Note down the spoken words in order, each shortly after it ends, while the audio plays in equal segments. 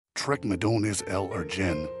Trek Madone SLR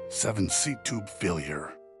Gen 7 seat tube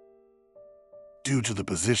failure. Due to the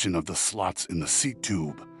position of the slots in the seat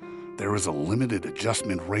tube, there is a limited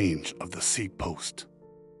adjustment range of the seat post.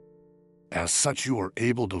 As such, you are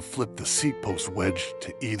able to flip the seat post wedge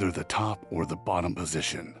to either the top or the bottom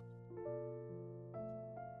position.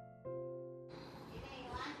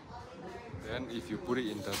 Then if you put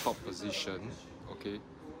it in the top position, okay,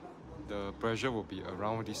 the pressure will be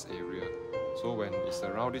around this area. So when it's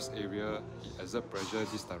around this area, it exerts pressure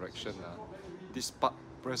this direction. This part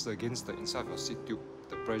press against the inside of your seat tube.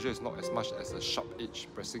 The pressure is not as much as a sharp edge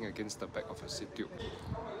pressing against the back of your seat tube.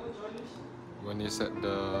 When it's at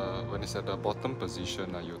the bottom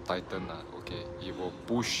position, you tighten, okay, it will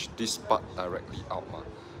push this part directly out.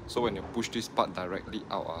 So when you push this part directly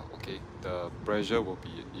out, okay, the pressure will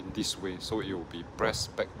be in this way, so it will be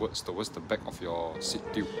pressed backwards towards the back of your seat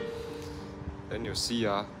tube. Then you see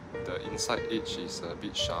the inside edge is a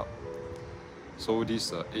bit sharp, so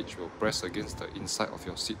this edge will press against the inside of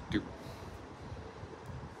your seat tube.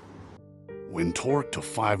 When torqued to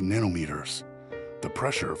 5 nanometers, the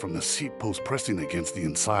pressure from the seat post pressing against the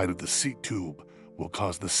inside of the seat tube will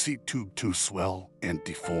cause the seat tube to swell and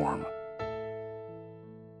deform.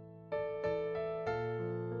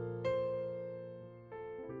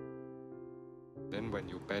 Then when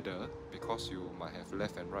you pedal, because you might have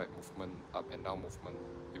left and right movement, up and down movement,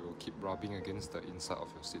 it will keep rubbing against the inside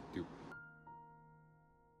of your seat tube.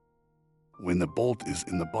 When the bolt is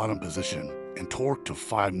in the bottom position and torqued to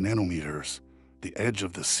 5 nanometers, the edge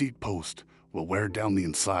of the seat post will wear down the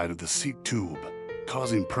inside of the seat tube,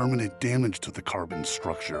 causing permanent damage to the carbon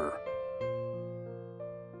structure.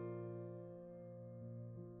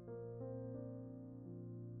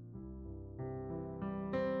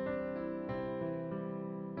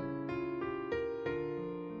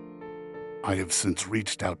 I have since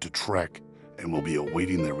reached out to Trek and will be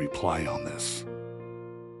awaiting their reply on this.